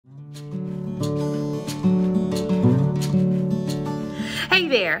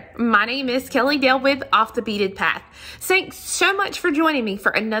there, my name is Kelly Dale with Off the Beaded Path. Thanks so much for joining me for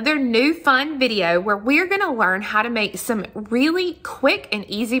another new fun video where we're going to learn how to make some really quick and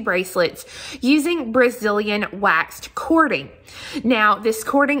easy bracelets using Brazilian waxed cording. Now, this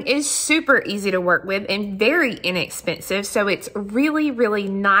cording is super easy to work with and very inexpensive, so it's really, really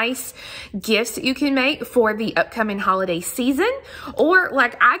nice gifts that you can make for the upcoming holiday season, or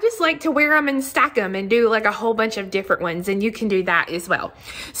like I just like to wear them and stack them and do like a whole bunch of different ones, and you can do that as well.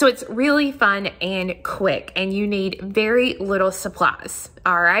 So it's really fun and quick, and you need very little supplies.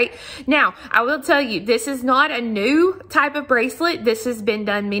 All right. Now, I will tell you, this is not a new type of bracelet. This has been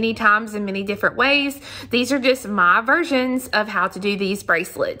done many times in many different ways. These are just my versions of how to do these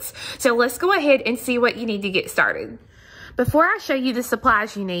bracelets. So let's go ahead and see what you need to get started. Before I show you the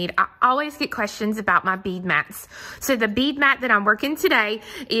supplies you need, I always get questions about my bead mats. So the bead mat that I'm working today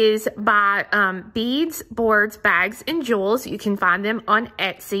is by Beads, Boards, Bags, and Jewels. You can find them on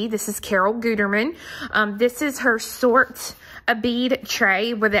Etsy. This is Carol Guterman. This is her sort a bead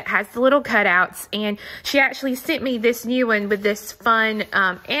tray where it has the little cutouts, and she actually sent me this new one with this fun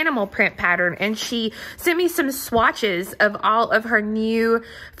animal print pattern, and she sent me some swatches of all of her new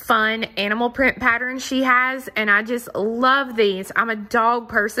fun animal print patterns she has, and I just love these. I'm a dog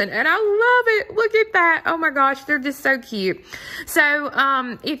person and I love it. Look at that. Oh my gosh, they're just so cute. So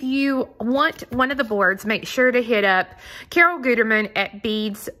if you want one of the boards, make sure to hit up Carol Guterman at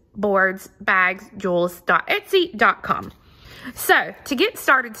Beads, Boards, Bags, Jewels.etsy.com. So, to get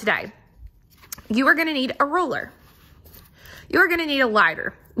started today, you are going to need a ruler. You're going to need a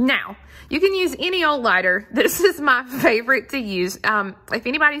lighter. Now, you can use any old lighter. This is my favorite to use. If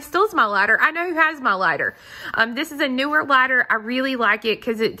anybody steals my lighter, I know who has my lighter. This is a newer lighter. I really like it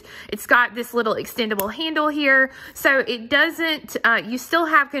because it's got this little extendable handle here. So it doesn't, you still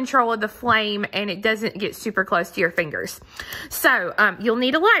have control of the flame and it doesn't get super close to your fingers. So you'll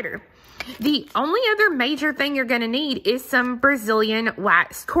need a lighter. The only other major thing you're going to need is some Brazilian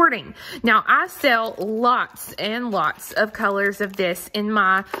wax cording. Now, I sell lots and lots of colors of this in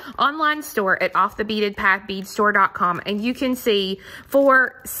my online store at offthebeadedpathbeadstore.com, and you can see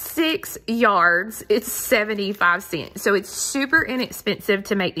for 6 yards, it's 75 cents. So it's super inexpensive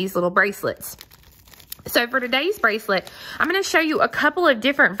to make these little bracelets. So for today's bracelet, I'm going to show you a couple of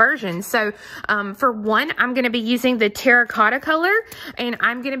different versions. So for one, I'm going to be using the terracotta color, and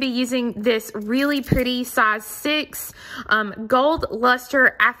I'm going to be using this really pretty size 6 gold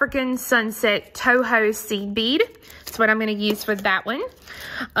luster African sunset Toho seed bead. That's what I'm going to use for that one.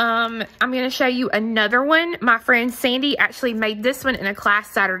 I'm going to show you another one. My friend Sandy actually made this one in a class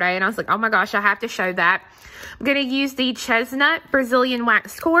Saturday, and I was like, oh my gosh, I have to show that. I'm going to use the Chestnut Brazilian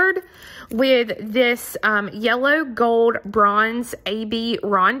wax cord with this yellow, gold, bronze AB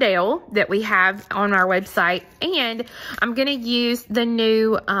rondelle that we have on our website. And I'm going to use the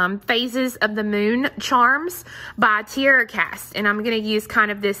new Phases of the Moon charms by Terracotta. And I'm going to use kind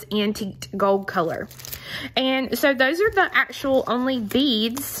of this antique gold color. And so those are the actual only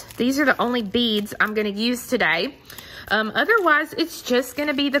beads. These are the only beads I'm going to use today. Otherwise, it's just going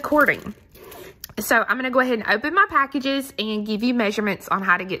to be the cording. So I'm going to go ahead and open my packages and give you measurements on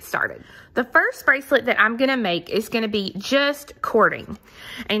how to get started. The first bracelet that I'm going to make is going to be just cording.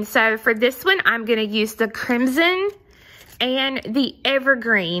 And so for this one, I'm going to use the crimson and the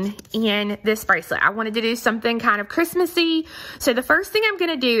evergreen in this bracelet. I wanted to do something kind of Christmassy. So the first thing I'm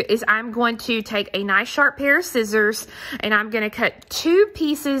going to do is I'm going to take a nice sharp pair of scissors, and I'm going to cut 2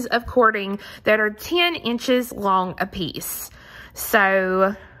 pieces of cording that are 10 inches long a piece.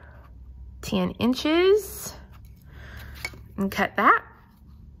 So 10 inches, and cut that.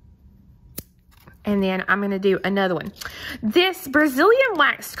 And then I'm going to do another one. This Brazilian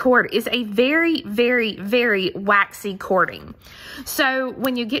waxed cord is a very, very, very waxy cording. So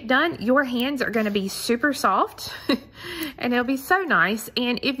when you get done, your hands are going to be super soft and they'll be so nice.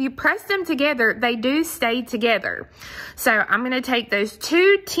 And if you press them together, they do stay together. So I'm going to take those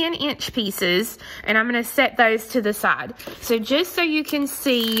 2 10-inch pieces and I'm going to set those to the side. So just so you can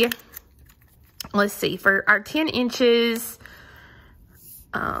see, let's see, for our 10 inches,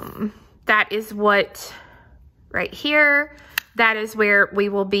 that is what, right here, that is where we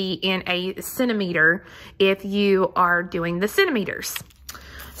will be in a centimeter if you are doing the centimeters.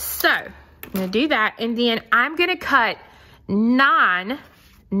 So I'm going to do that, and then I'm going to cut 9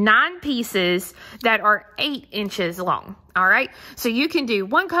 pieces that are 8 inches long. All right, so you can do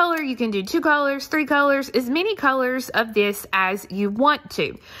 1 color, you can do 2 colors, 3 colors, as many colors of this as you want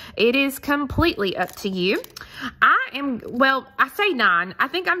to. It is completely up to you. I say 9. I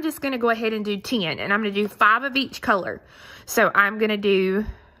think I'm just going to go ahead and do 10, and I'm going to do 5 of each color. So I'm going to do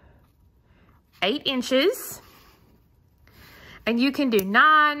 8 inches, And you can do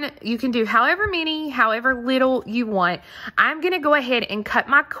 9, you can do however many, however little you want. I'm gonna go ahead and cut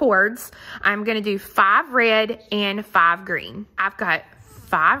my cords. I'm gonna do 5 red and 5 green. I've got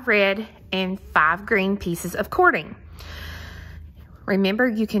 5 red and 5 green pieces of cording. Remember,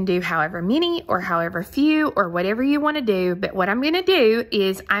 you can do however many or however few or whatever you want to do, but what I'm going to do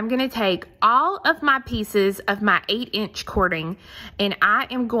is I'm going to take all of my pieces of my 8-inch cording, and I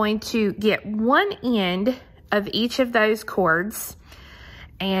am going to get one end of each of those cords,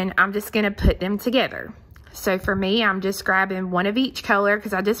 and I'm just going to put them together. So for me, I'm just grabbing one of each color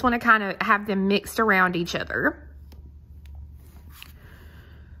because I just want to kind of have them mixed around each other.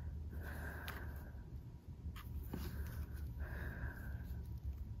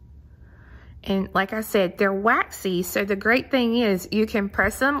 And like I said, they're waxy, so the great thing is you can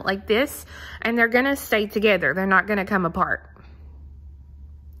press them like this and they're gonna stay together. They're not gonna come apart.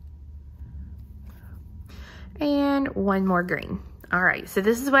 And one more green. All right, so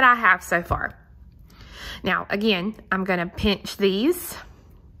this is what I have so far. Now, again, I'm gonna pinch these,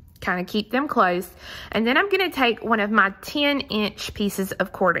 kind of keep them closed, and then I'm gonna take one of my 10-inch pieces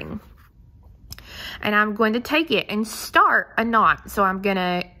of cording. And I'm going to take it and start a knot. So I'm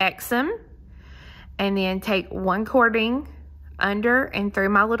gonna X them, and then take one cording under and through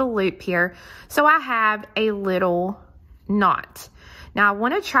my little loop here. So I have a little knot. Now I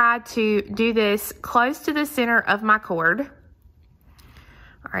want to try to do this close to the center of my cord.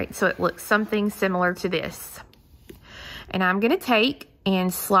 All right, so it looks something similar to this. And I'm going to take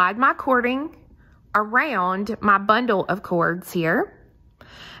and slide my cording around my bundle of cords here.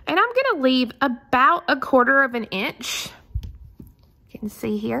 And I'm going to leave about 1/4 of an inch. You can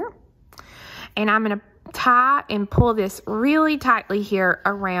see here. And I'm going to tie and pull this really tightly here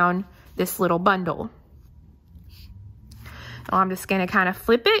around this little bundle. So I'm just going to kind of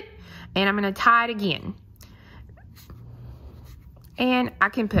flip it, and I'm going to tie it again. And I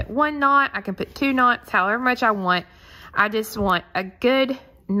can put 1 knot, I can put 2 knots, however much I want. I just want a good,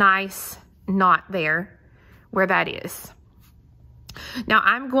 nice knot there where that is. Now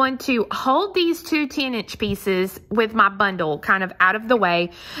I'm going to hold these 2 10-inch pieces with my bundle kind of out of the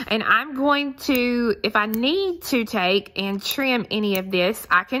way, and I'm going to, if I need to take and trim any of this,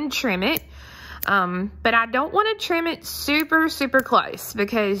 I can trim it, but I don't want to trim it super close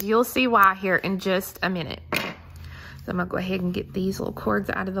because you'll see why here in just a minute. So I'm gonna go ahead and get these little cords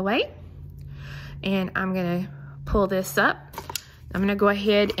out of the way, and I'm gonna pull this up. I'm gonna go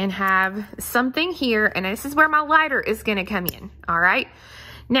ahead and have something here, and this is where my lighter is gonna come in, all right?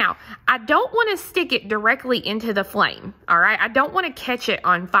 Now, I don't wanna stick it directly into the flame, all right? I don't wanna catch it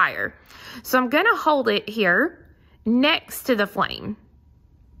on fire. So I'm gonna hold it here next to the flame.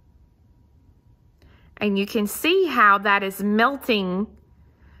 And you can see how that is melting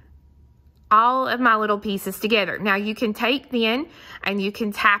all of my little pieces together. Now you can take then and you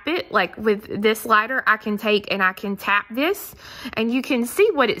can tap it, like with this lighter, I can take and I can tap this, and you can see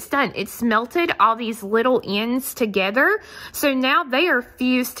what it's done. It's melted all these little ends together. So now they are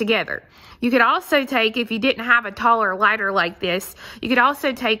fused together. You could also take, if you didn't have a taller lighter like this, you could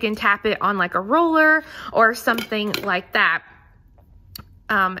also take and tap it on like a ruler or something like that.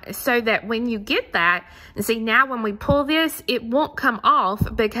 So that when you get that, and see now when we pull this, it won't come off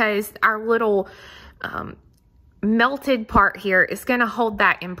because our little melted part here is going to hold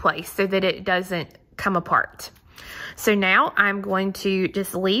that in place so that it doesn't come apart. So now I'm going to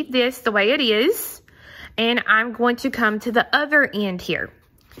just leave this the way it is, and I'm going to come to the other end here.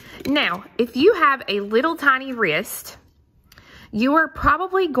 Now, if you have a little tiny wrist, you are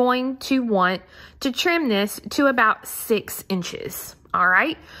probably going to want to trim this to about 6 inches. All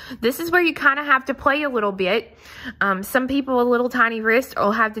right, this is where you kind of have to play a little bit. Some people with little tiny wrists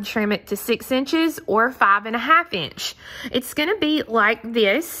will have to trim it to 6 inches or 5.5 inch. It's going to be like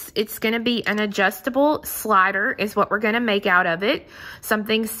this. It's going to be an adjustable slider is what we're going to make out of it.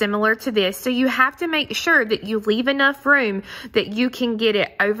 Something similar to this. So you have to make sure that you leave enough room that you can get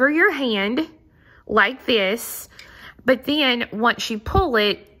it over your hand like this. But then once you pull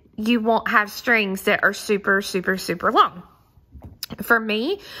it, you won't have strings that are super long. For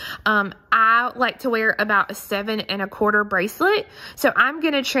me, I like to wear about a 7 1/4 bracelet, so I'm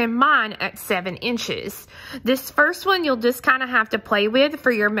going to trim mine at 7 inches. This first one you'll just kind of have to play with for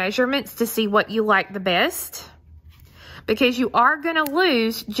your measurements to see what you like the best, because you are going to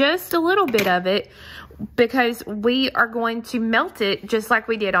lose just a little bit of it because we are going to melt it just like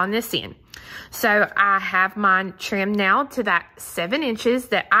we did on this end. So I have mine trimmed now to that 7 inches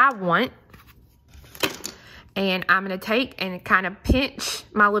that I want. And I'm going to take and kind of pinch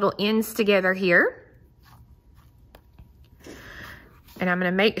my little ends together here. And I'm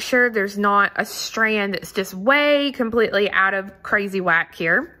going to make sure there's not a strand that's just way completely out of crazy whack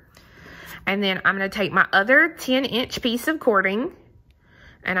here. And then I'm going to take my other 10-inch piece of cording,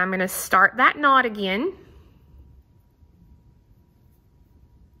 and I'm going to start that knot again.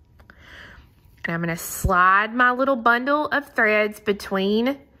 And I'm going to slide my little bundle of threads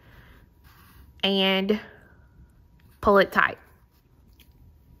between and pull it tight.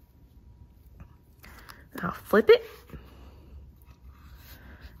 I'll flip it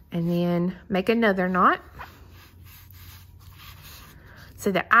and then make another knot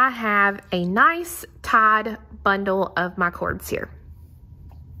so that I have a nice tied bundle of my cords here.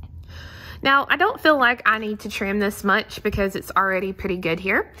 Now, I don't feel like I need to trim this much because it's already pretty good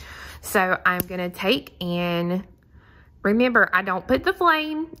here. So I'm going to take and remember, I don't put the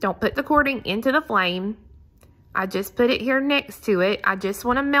cording into the flame. I just put it here next to it. I just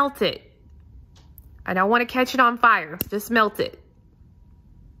want to melt it. I don't want to catch it on fire, just melt it.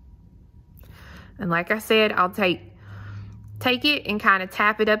 And like I said, I'll take it and kind of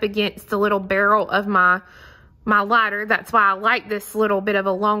tap it up against the little barrel of my lighter. That's why I like this little bit of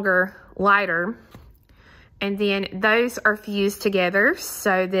a longer lighter. And then those are fused together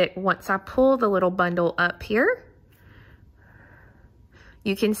so that once I pull the little bundle up here,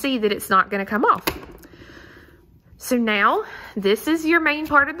 you can see that it's not going to come off. So now this is your main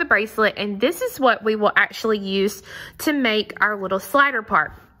part of the bracelet, and this is what we will actually use to make our little slider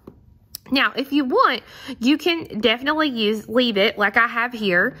part. Now, if you want, you can definitely leave it like I have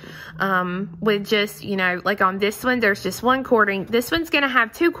here, with just, you know, like on this one, there's just one cording. This one's going to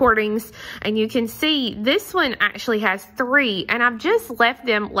have 2 cordings, and you can see this one actually has 3, and I've just left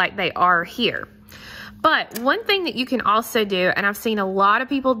them like they are here. But one thing that you can also do, and I've seen a lot of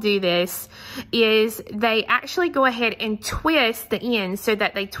people do this, is they actually go ahead and twist the ends so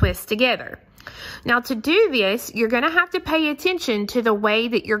that they twist together. Now, to do this, you're going to have to pay attention to the way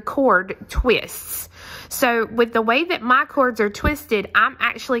that your cord twists. So with the way that my cords are twisted, I'm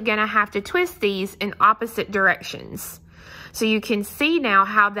actually going to have to twist these in opposite directions. So you can see now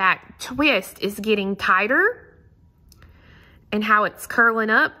how that twist is getting tighter and how it's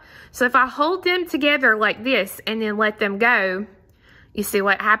curling up. So if I hold them together like this and then let them go, you see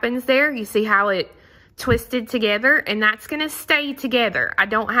what happens there? You see how it twisted together, and that's going to stay together. I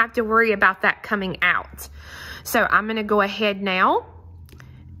don't have to worry about that coming out. So I'm going to go ahead now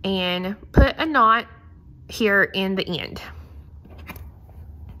and put a knot here in the end.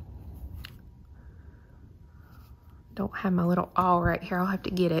 Don't have my little awl right here. I'll have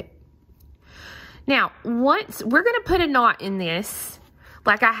to get it. Now, once we're going to put a knot in this,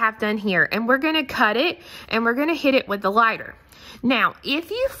 like I have done here, and we're going to cut it and we're going to hit it with the lighter. Now,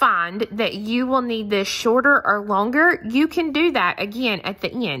 if you find that you will need this shorter or longer, you can do that again at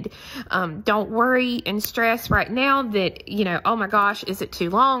the end. Don't worry and stress right now that, you know, oh my gosh, is it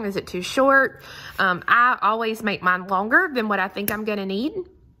too long? Is it too short? I always make mine longer than what I think I'm going to need.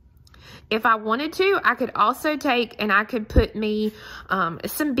 If I wanted to, I could also take and I could put me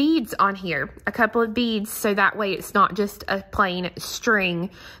some beads on here, a couple of beads, so that way it's not just a plain string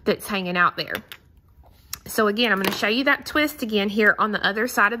that's hanging out there. So again, I'm going to show you that twist again here on the other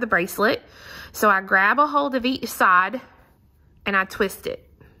side of the bracelet. So I grab a hold of each side and I twist it.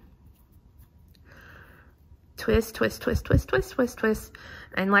 Twist, twist, twist, twist, twist, twist, twist.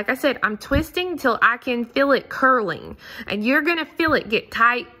 And like I said, I'm twisting till I can feel it curling. And you're going to feel it get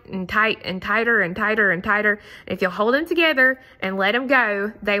tight and tight and tighter and tighter and tighter. If you'll hold them together and let them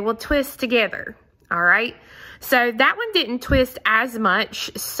go, they will twist together. All right. So that one didn't twist as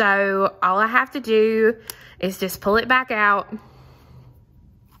much. So all I have to do is just pull it back out.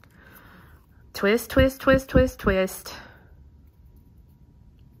 Twist, twist, twist, twist, twist.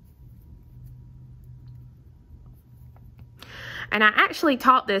 And I actually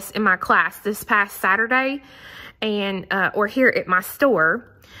taught this in my class this past Saturday, and or here at my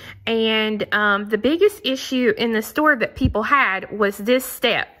store. And the biggest issue in the store that people had was this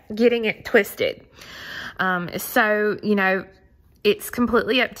step, getting it twisted. So, you know, it's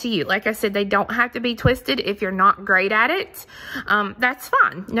completely up to you. Like I said, they don't have to be twisted if you're not great at it. That's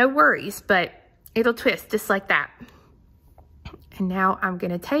fine, no worries, but it'll twist just like that. And now I'm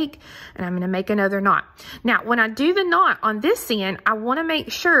going to take and I'm going to make another knot. Now, when I do the knot on this end, I want to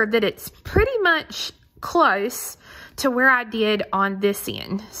make sure that it's pretty much close to where I did on this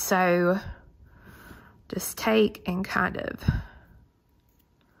end. So just take and kind of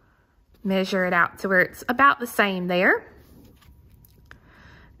measure it out to where it's about the same there.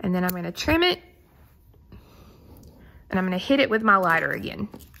 And then I'm going to trim it. And I'm going to hit it with my lighter again.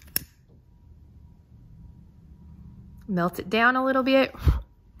 Melt it down a little bit.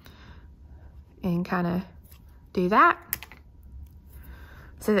 And kind of do that.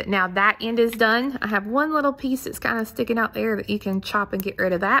 So that now that end is done. I have one little piece that's kind of sticking out there that you can chop and get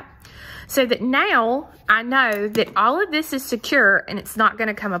rid of that. So that now I know that all of this is secure and it's not going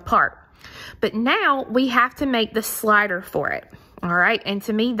to come apart. But now we have to make the slider for it. All right. And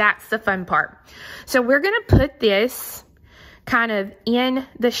to me, that's the fun part. So we're going to put this kind of in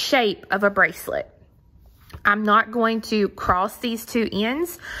the shape of a bracelet. I'm not going to cross these two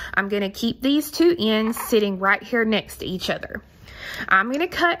ends. I'm going to keep these two ends sitting right here next to each other. I'm going to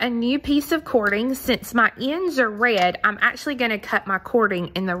cut a new piece of cording. Since my ends are red, I'm actually going to cut my cording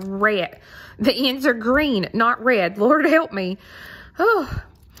in the red. The ends are green, not red. Lord help me. Oh,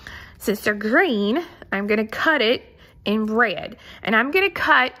 since they're green, I'm going to cut it in red. And I'm going to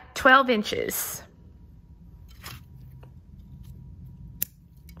cut 12 inches.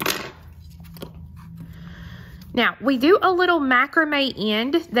 Now, we do a little macrame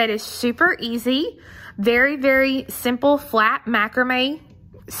end that is super easy. Very, very simple flat macrame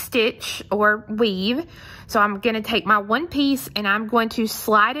stitch or weave. So I'm going to take my one piece and I'm going to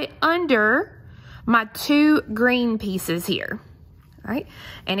slide it under my two green pieces here. All right.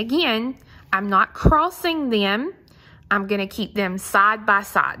 And again, I'm not crossing them. I'm going to keep them side by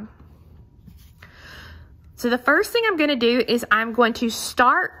side. So the first thing I'm going to do is I'm going to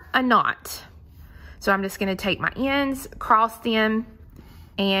start a knot. So I'm just going to take my ends, cross them,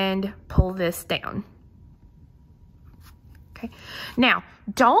 and pull this down. Okay. Now,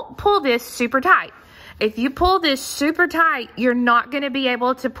 don't pull this super tight. If you pull this super tight, you're not going to be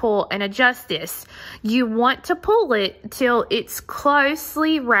able to pull and adjust this. You want to pull it till it's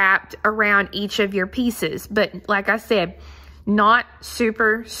closely wrapped around each of your pieces. But like I said, not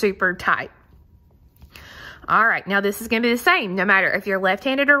super, super tight. All right, now this is going to be the same no matter if you're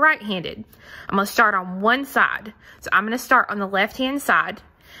left-handed or right-handed. I'm going to start on one side. So I'm going to start on the left-hand side,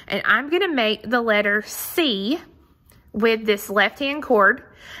 and I'm going to make the letter C with this left-hand cord,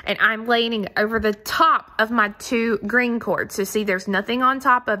 and I'm laying it over the top of my two green cords. So see, there's nothing on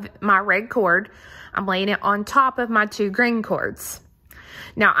top of my red cord. I'm laying it on top of my two green cords.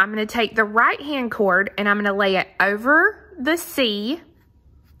 Now I'm going to take the right-hand cord and I'm going to lay it over the C.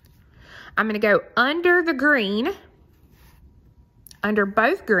 I'm going to go under the green, under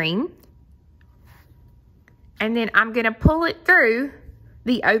both green, and then I'm going to pull it through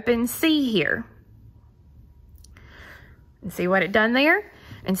the open C here. And see what it done there?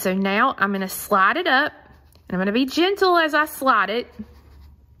 And so now I'm going to slide it up, and I'm going to be gentle as I slide it.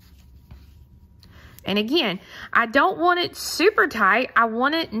 And again, I don't want it super tight. I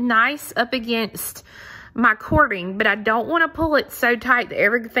want it nice up against my cording, but I don't want to pull it so tight that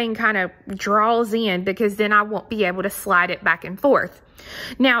everything kind of draws in, because then I won't be able to slide it back and forth.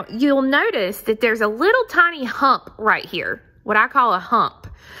 Now, you'll notice that there's a little tiny hump right here, what I call a hump.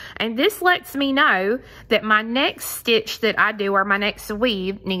 And this lets me know that my next stitch that I do, or my next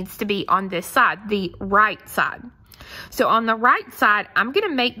weave, needs to be on this side, the right side. So on the right side, I'm going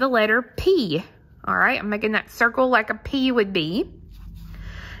to make the letter P. All right, I'm making that circle like a P would be.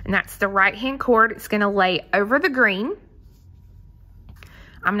 And that's the right-hand cord. It's going to lay over the green.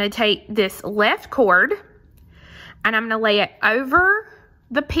 I'm going to take this left cord, and I'm going to lay it over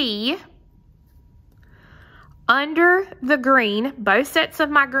the P, under the green, both sets of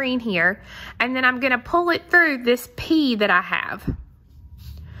my green here, and then I'm going to pull it through this P that I have.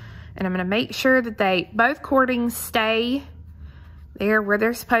 And I'm going to make sure that both cordings stay there where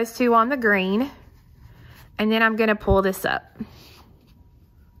they're supposed to on the green, and then I'm going to pull this up.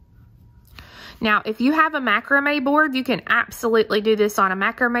 Now, if you have a macrame board, you can absolutely do this on a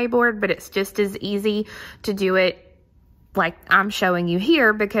macrame board, but it's just as easy to do it like I'm showing you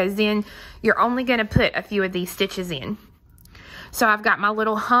here, because then you're only going to put a few of these stitches in. So I've got my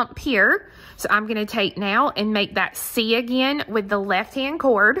little hump here. So I'm going to take now and make that C again with the left-hand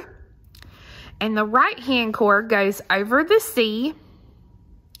cord. And the right-hand cord goes over the C,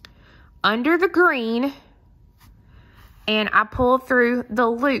 under the green, and I pull through the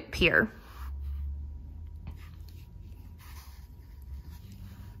loop here.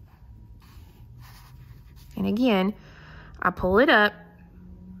 And again, I pull it up.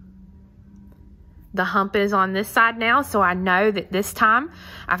 The hump is on this side now, so I know that this time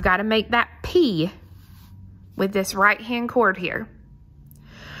I've got to make that P with this right-hand cord here.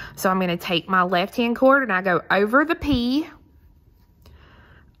 So I'm going to take my left-hand cord and I go over the P,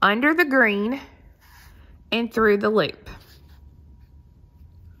 under the green, and through the loop.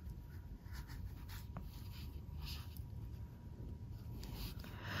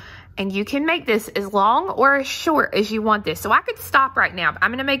 And you can make this as long or as short as you want this. So I could stop right now, but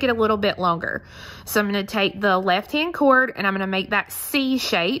I'm going to make it a little bit longer. So I'm going to take the left-hand cord and I'm going to make that C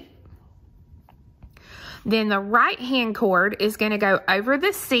shape. Then the right hand cord is going to go over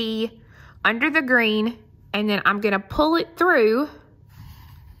the C, under the green, and then I'm going to pull it through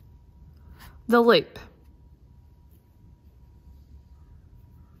the loop.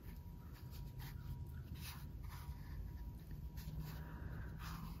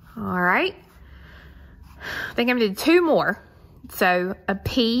 All right. I think I'm going to do 2 more. So a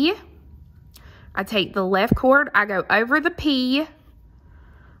P, I take the left cord, I go over the P,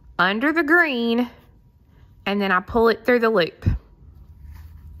 under the green, and then I pull it through the loop.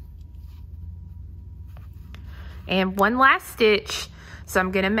 And one last stitch, so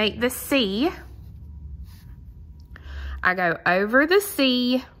I'm going to make the C. I go over the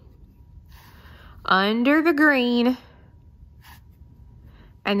C, under the green,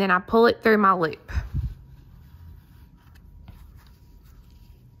 and then I pull it through my loop.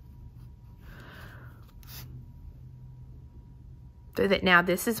 So that now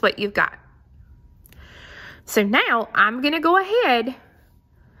this is what you've got. So now I'm going to go ahead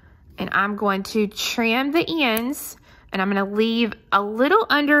and I'm going to trim the ends, and I'm going to leave a little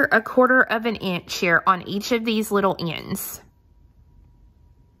under 1/4 of an inch here on each of these little ends.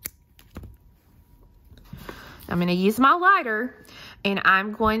 I'm going to use my lighter, and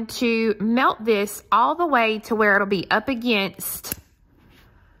I'm going to melt this all the way to where it'll be up against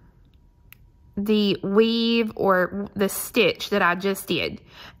the weave or the stitch that I just did.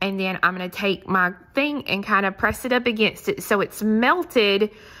 And then I'm going to take my thing and kind of press it up against it so it's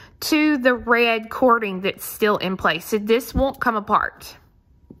melted to the red cording that's still in place. So this won't come apart.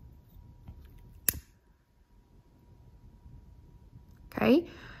 Okay.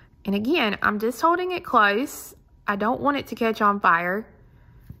 And again, I'm just holding it close. I don't want it to catch on fire.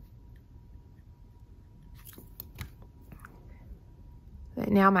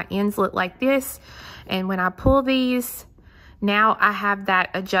 Now my ends look like this, and when I pull these, now I have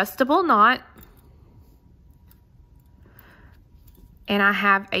that adjustable knot, and I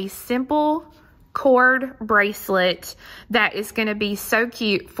have a simple cord bracelet that is going to be so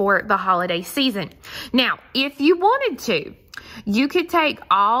cute for the holiday season. Now, if you wanted to, you could take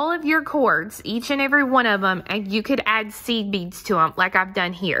all of your cords, each and every one of them, and you could add seed beads to them like I've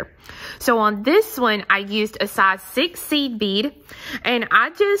done here. So on this one, I used a size 6 seed bead, and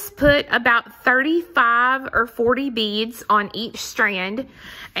I just put about 35 or 40 beads on each strand,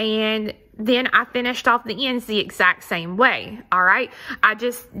 and then I finished off the ends the exact same way. All right. I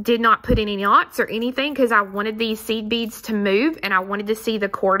just did not put any knots or anything because I wanted these seed beads to move and I wanted to see the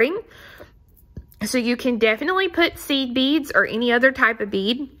cording. So you can definitely put seed beads or any other type of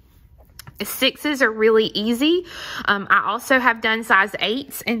bead. 6s are really easy. I also have done size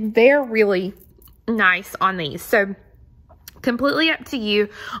 8s, and they're really nice on these. So completely up to you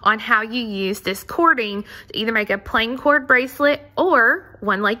on how you use this cording to either make a plain cord bracelet or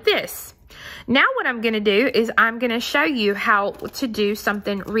one like this. Now what I'm going to do is I'm going to show you how to do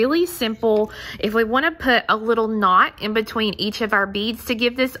something really simple if we want to put a little knot in between each of our beads to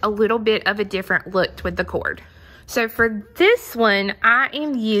give this a little bit of a different look with the cord. So for this one, I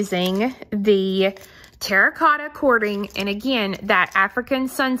am using the terracotta cording, and again, that African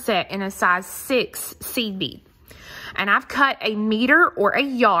sunset in a size 6 seed bead. And I've cut 1 meter or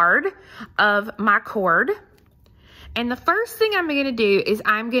 1 yard of my cord. And the first thing I'm going to do is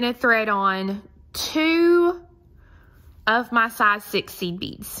I'm going to thread on 2 of my size 6 seed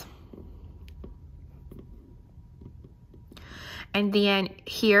beads. And then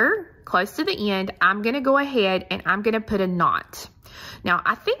here, close to the end, I'm going to go ahead and I'm going to put a knot. Now,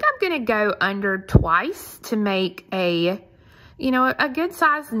 I think I'm going to go under twice to make a good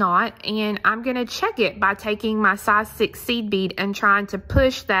size knot. And I'm going to check it by taking my size 6 seed bead and trying to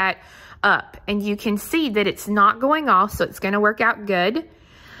push that up, and you can see that it's not going off, so it's going to work out good.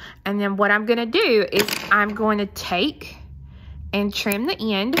 And then what I'm going to do is I'm going to take and trim the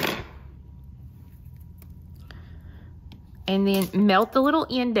end and then melt the little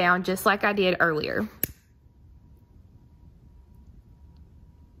end down just like I did earlier.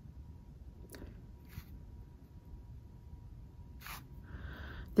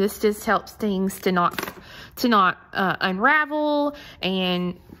 This just helps things to not unravel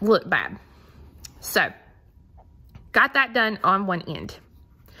and look bad. So, got that done on one end.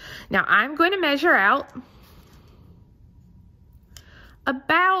 Now, I'm going to measure out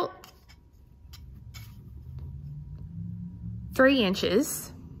about 3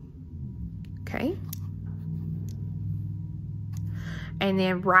 inches. Okay. And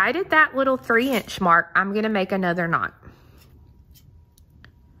then right at that little 3-inch mark, I'm going to make another knot.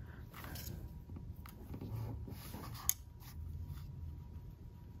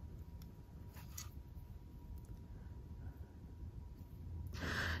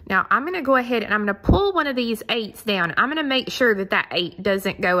 Now I'm going to go ahead and I'm going to pull one of these 8s down. I'm going to make sure that that 8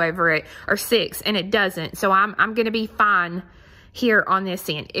 doesn't go over it, or 6, and it doesn't. So I'm going to be fine here on this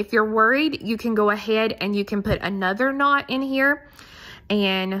end. If you're worried, you can go ahead and you can put another knot in here,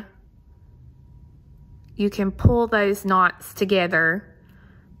 and you can pull those knots together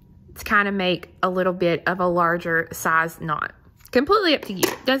to kind of make a little bit of a larger size knot. Completely up to you.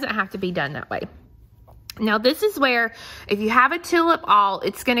 It doesn't have to be done that way. Now this is where, if you have a tulip awl,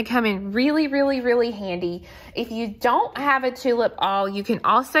 it's going to come in really, really, really handy. If you don't have a tulip awl, you can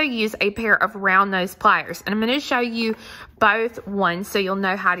also use a pair of round nose pliers. And I'm going to show you both ones so you'll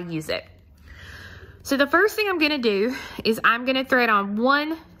know how to use it. So the first thing I'm going to do is I'm going to thread on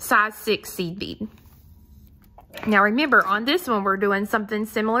one size 6 seed bead. Now remember, on this one, we're doing something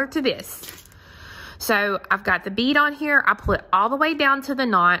similar to this. So I've got the bead on here. I pull it all the way down to the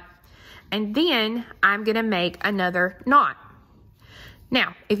knot. And then I'm going to make another knot.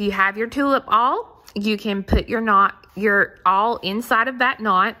 Now, if you have your tulip awl, you can put your awl inside of that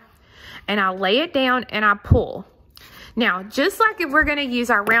knot, and I lay it down and I pull. Now, just like if we're going to use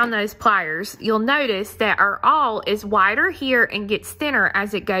our round nose pliers, you'll notice that our awl is wider here and gets thinner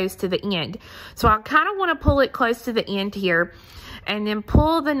as it goes to the end. So I kind of want to pull it close to the end here, and then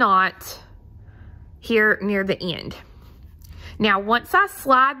pull the knot here near the end. Now, once I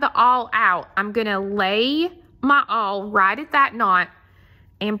slide the awl out, I'm going to lay my awl right at that knot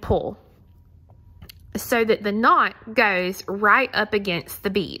and pull so that the knot goes right up against the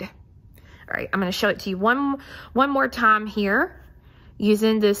bead. All right, I'm going to show it to you one more time here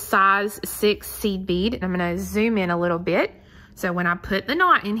using this size 6 seed bead. And I'm going to zoom in a little bit. So when I put the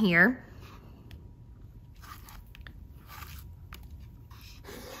knot in here,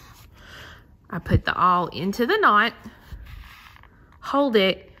 I put the awl into the knot, hold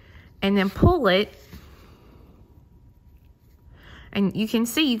it, and then pull it. And you can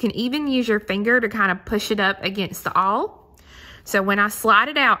see, you can even use your finger to kind of push it up against the awl. So when I slide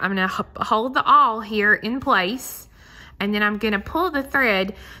it out, I'm going to hold the awl here in place, and then I'm going to pull the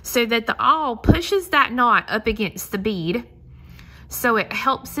thread so that the awl pushes that knot up against the bead. So it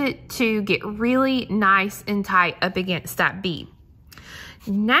helps it to get really nice and tight up against that bead.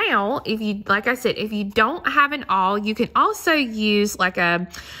 Now, if you, like I said, if you don't have an awl, you can also use like a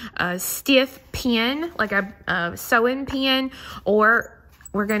stiff pin, like a sewing pin, or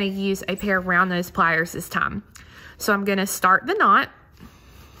we're going to use a pair of round nose pliers this time. So I'm going to start the knot.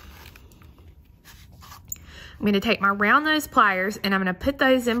 I'm going to take my round nose pliers and I'm going to put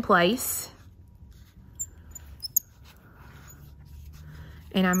those in place.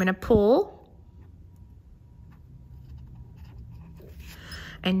 And I'm going to pull.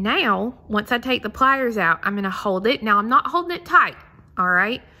 And now, once I take the pliers out, I'm going to hold it. Now, I'm not holding it tight, all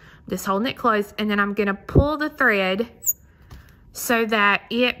right? I'm just holding it close, and then I'm going to pull the thread so that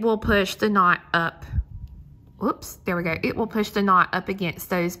it will push the knot up. Whoops, there we go. It will push the knot up against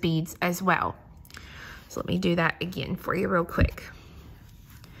those beads as well. So let me do that again for you real quick.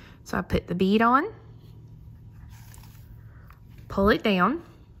 So I put the bead on, pull it down,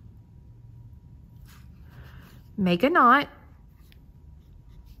 make a knot,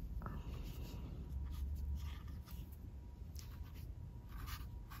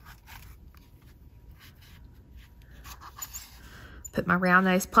 put my round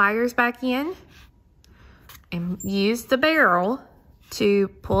nose pliers back in, and use the barrel to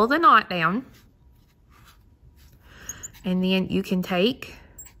pull the knot down. And then you can take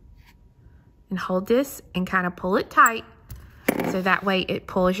and hold this and kind of pull it tight so that way it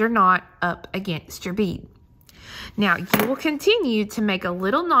pulls your knot up against your bead. Now, you will continue to make a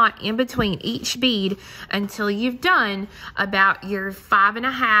little knot in between each bead until you've done about your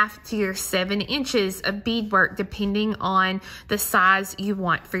 5.5 to your 7 inches of beadwork, depending on the size you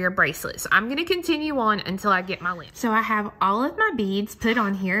want for your bracelet. So I'm going to continue on until I get my length. So I have all of my beads put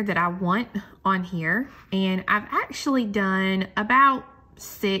on here that I want on here, and I've actually done about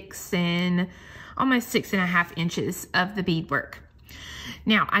 6 and almost 6.5 inches of the beadwork.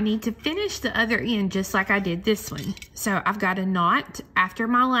 Now, I need to finish the other end just like I did this one. So I've got a knot after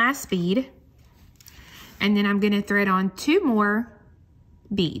my last bead, and then I'm going to thread on 2 more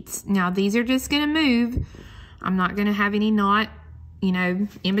beads. Now, these are just going to move. I'm not going to have any knot, you know,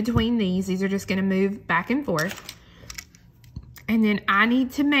 in between these. These are just going to move back and forth. And then I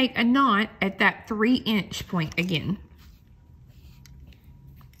need to make a knot at that 3-inch point again.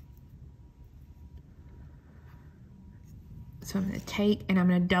 So I'm going to take and I'm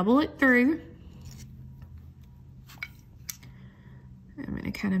going to double it through. I'm going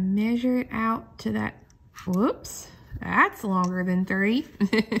to kind of measure it out to that. Whoops, that's longer than 3.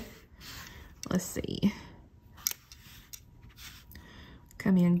 Let's see.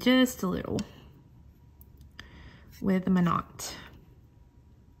 come in just a little with my knot.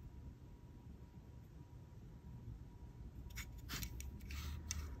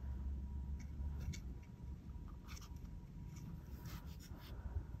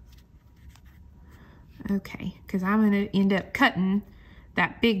 Okay, because I'm going to end up cutting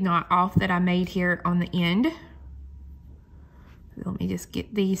that big knot off that I made here on the end. Let me just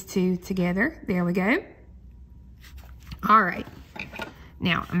get these two together. There we go. All right.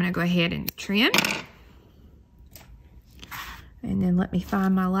 Now I'm going to go ahead and trim. And then let me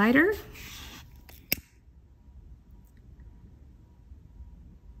find my lighter.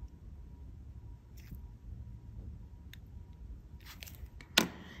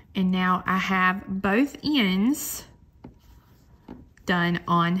 And now I have both ends done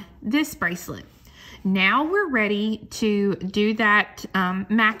on this bracelet. Now we're ready to do that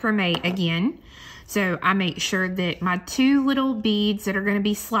macrame again. So I make sure that my two little beads that are going to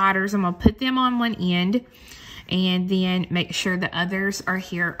be sliders, I'm going to put them on one end and then make sure the others are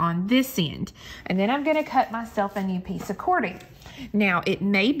here on this end. And then I'm going to cut myself a new piece of cording. Now, it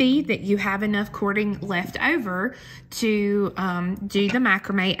may be that you have enough cording left over to do the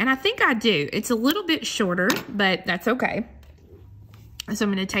macrame, and I think I do. It's a little bit shorter, but that's okay. So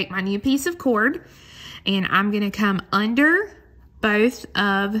I'm going to take my new piece of cord, and I'm going to come under both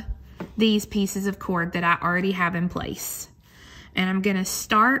of these pieces of cord that I already have in place. And I'm going to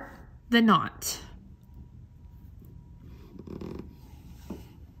start the knot.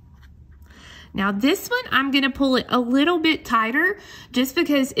 Now this one, I'm going to pull it a little bit tighter just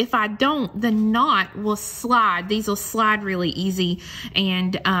because if I don't, the knot will slide. These will slide really easy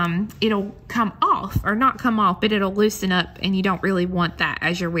and it'll come off, or not come off, but it'll loosen up, and you don't really want that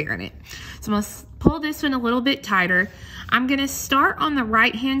as you're wearing it. So I'm going to pull this one a little bit tighter. I'm going to start on the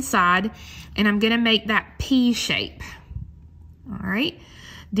right hand side and I'm going to make that P shape. All right.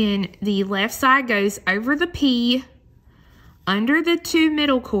 Then the left side goes over the P, under the two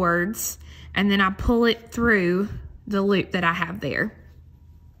middle cords, and then I pull it through the loop that I have there.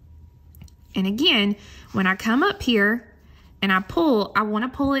 And again, when I come up here and I pull, I want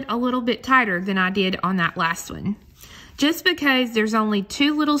to pull it a little bit tighter than I did on that last one, just because there's only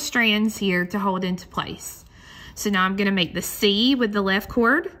two little strands here to hold into place. So now I'm going to make the C with the left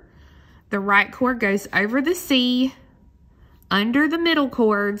cord. The right cord goes over the C, under the middle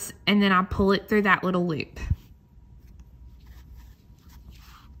cords, and then I pull it through that little loop.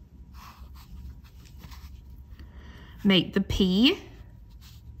 Make the P.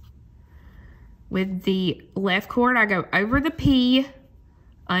 With the left cord, I go over the P,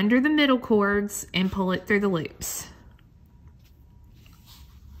 under the middle cords, and pull it through the loops.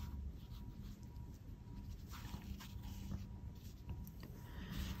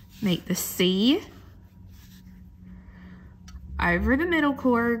 Make the C, over the middle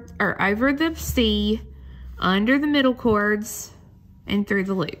cord, or over the C, under the middle cords, and through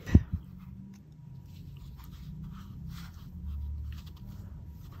the loop.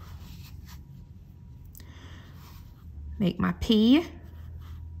 Make my P,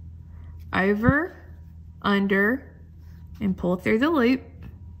 over, under, and pull through the loop.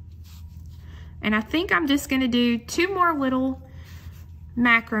 And I think I'm just going to do two more little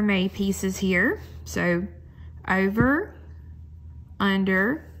macrame pieces here. So over,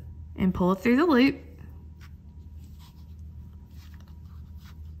 under, and pull through the loop.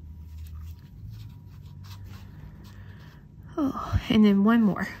 Oh, and then one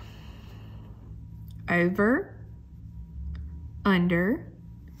more. Over, under,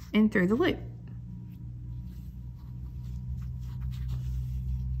 and through the loop.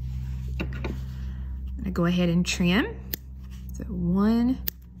 I'm going to go ahead and trim. So 1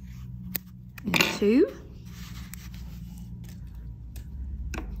 and 2.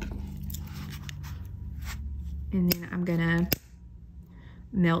 And then I'm going to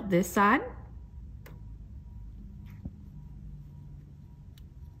melt this side.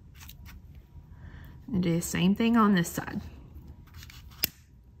 And do the same thing on this side.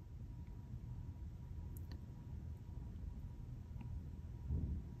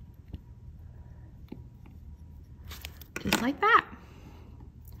 Just like that.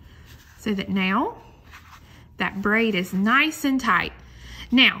 So that now that braid is nice and tight.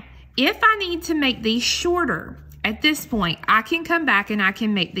 Now, if I need to make these shorter at this point, I can come back and I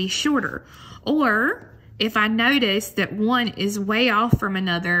can make these shorter. Or if I notice that one is way off from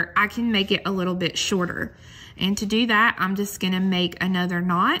another, I can make it a little bit shorter. And to do that, I'm just going to make another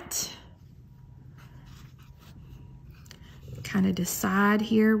knot. Kind of decide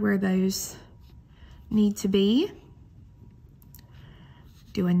here where those need to be.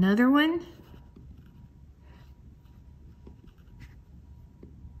 Do another one.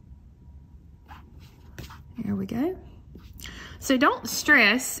 There we go. So don't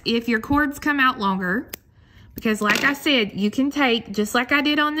stress if your cords come out longer, because like I said, you can take, just like I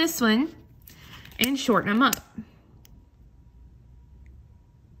did on this one, and shorten them up.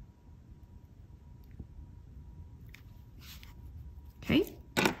 Okay,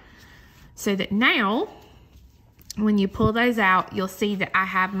 so that now, when you pull those out, you'll see that I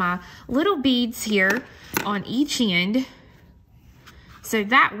have my little beads here on each end. So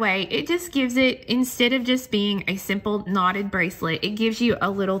that way, it just gives it, instead of just being a simple knotted bracelet, it gives you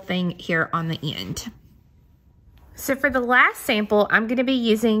a little thing here on the end. So for the last sample, I'm going to be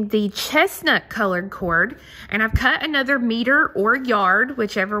using the chestnut colored cord, and I've cut another meter or yard,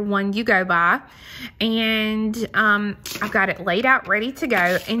 whichever one you go by, and I've got it laid out ready to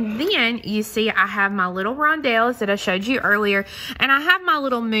go. And then you see I have my little rondelles that I showed you earlier, and I have my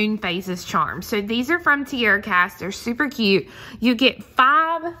little moon phases charm. So these are from Terracotta. They're super cute. You get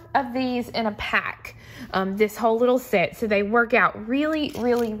 5 of these in a pack. This whole little set, so they work out really,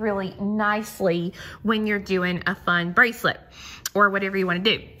 really, really nicely when you're doing a fun bracelet or whatever you want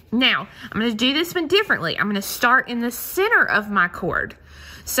to do. Now, I'm going to do this one differently. I'm going to start in the center of my cord.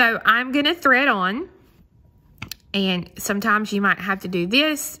 So I'm going to thread on, and sometimes you might have to do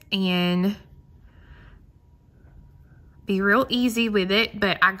this and be real easy with it,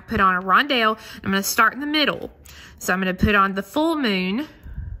 but I put on a rondelle. I'm going to start in the middle. So I'm going to put on the full moon,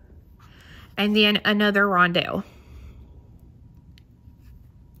 and then another rondelle.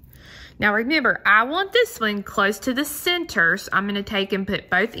 Now remember, I want this one close to the center, so I'm going to take and put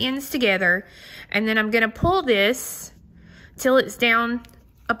both ends together, and then I'm going to pull this till it's down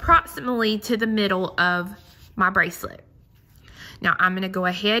approximately to the middle of my bracelet. Now I'm going to go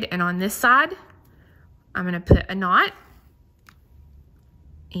ahead, and on this side, I'm going to put a knot,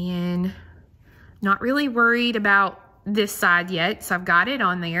 and not really worried about this side yet, so I've got it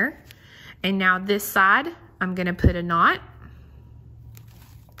on there. And now this side, I'm going to put a knot,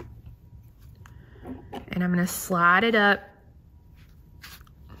 and I'm going to slide it up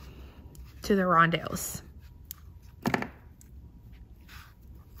to the rondelles.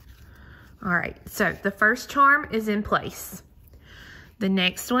 All right, so the first charm is in place. The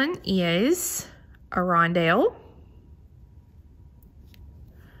next one is a rondelle,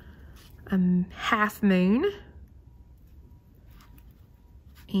 a half moon,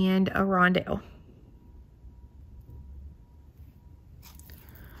 and a rondelle.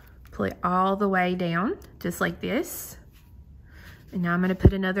 Pull it all the way down, just like this. And now I'm going to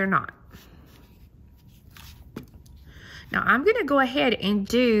put another knot. Now I'm going to go ahead and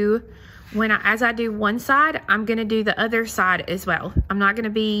do, as I do one side, I'm going to do the other side as well. I'm not going to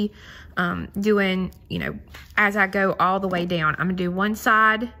be doing, as I go all the way down. I'm going to do one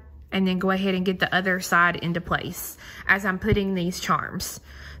side and then go ahead and get the other side into place as I'm putting these charms.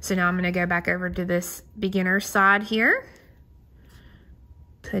 So now I'm going to go back over to this beginner side here,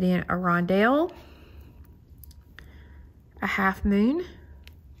 put in a rondelle, a half moon,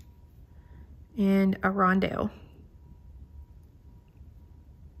 and a rondelle.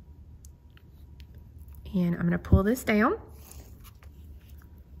 And I'm going to pull this down.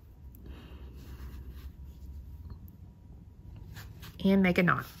 And make a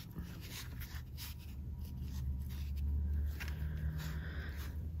knot.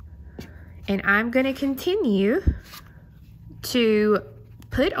 And I'm going to continue to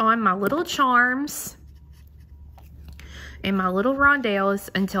put on my little charms and my little rondelles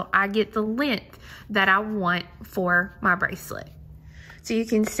until I get the length that I want for my bracelet. So you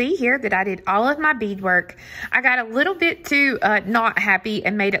can see here that I did all of my beadwork. I got a little bit too not happy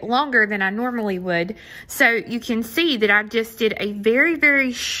and made it longer than I normally would. So you can see that I just did a very,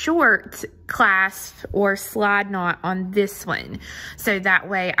 very short clasp or slide knot on this one. So that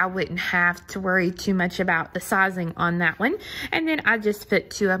way I wouldn't have to worry too much about the sizing on that one. And then I just put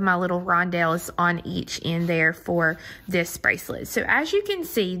 2 of my little rondelles on each end there for this bracelet. So as you can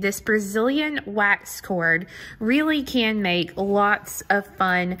see, this Brazilian wax cord really can make lots of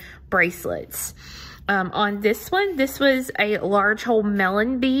fun bracelets. On this one, this was a large hole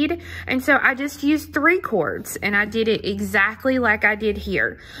melon bead, and so I just used 3 cords, and I did it exactly like I did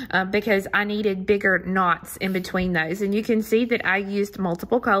here because I needed bigger knots in between those. And you can see that I used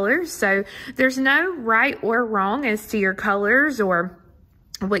multiple colors, so there's no right or wrong as to your colors or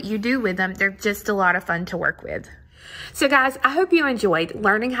what you do with them. They're just a lot of fun to work with. So guys, I hope you enjoyed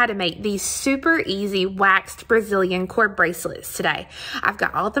learning how to make these super easy waxed Brazilian cord bracelets today. I've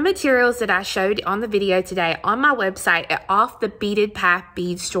got all the materials that I showed on the video today on my website at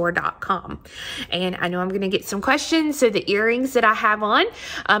offthebeadedpathbeadstore.com. And I know I'm going to get some questions. So the earrings that I have on,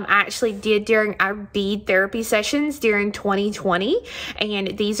 I actually did during our bead therapy sessions during 2020.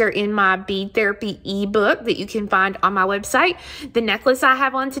 And these are in my bead therapy ebook that you can find on my website. The necklace I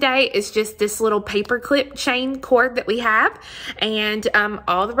have on today is just this little paper clip chain cord that we have, and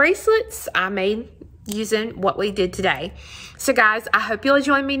all the bracelets I made using what we did today. So guys, I hope you'll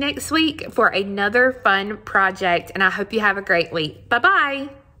join me next week for another fun project, and I hope you have a great week.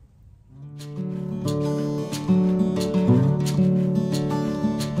 Bye-bye.